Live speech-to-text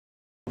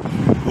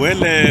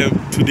Well,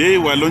 today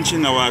we're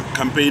launching our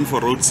campaign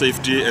for road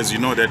safety. As you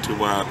know that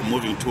we are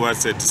moving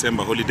towards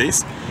December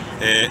holidays.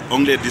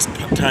 Only at this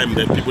time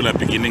that people are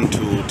beginning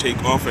to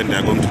take off and they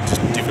are going to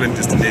different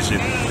destinations.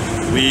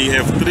 We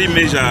have three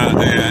major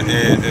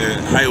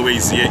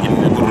highways here in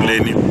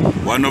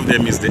Ekurhuleni. One of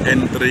them is the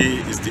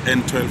N3, is the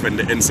N12 and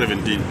the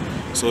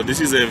N17. So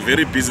this is a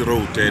very busy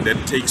road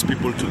that takes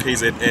people to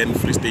KZN,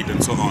 Free State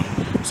and so on.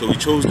 So we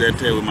chose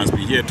that we must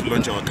be here to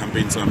launch our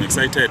campaign. So I'm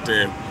excited.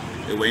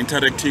 We're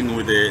interacting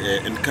with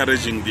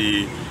encouraging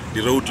the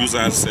road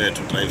users to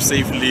drive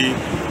safely,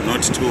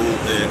 not to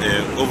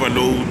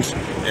overload,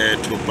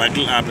 to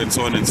buckle up and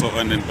so on and so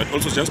on, but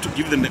also just to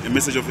give them a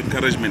message of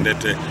encouragement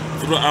that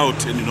throughout,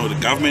 the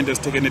government has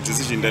taken a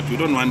decision that we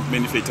don't want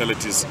many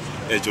fatalities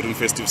during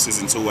festive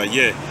season. So we're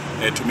here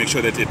to make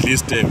sure that at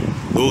least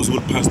those who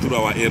pass through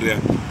our area,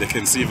 they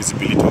can see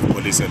visibility of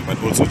police,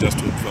 but also just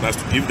for us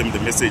to give them the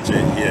message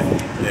here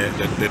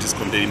that is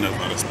contained in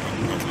our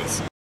response.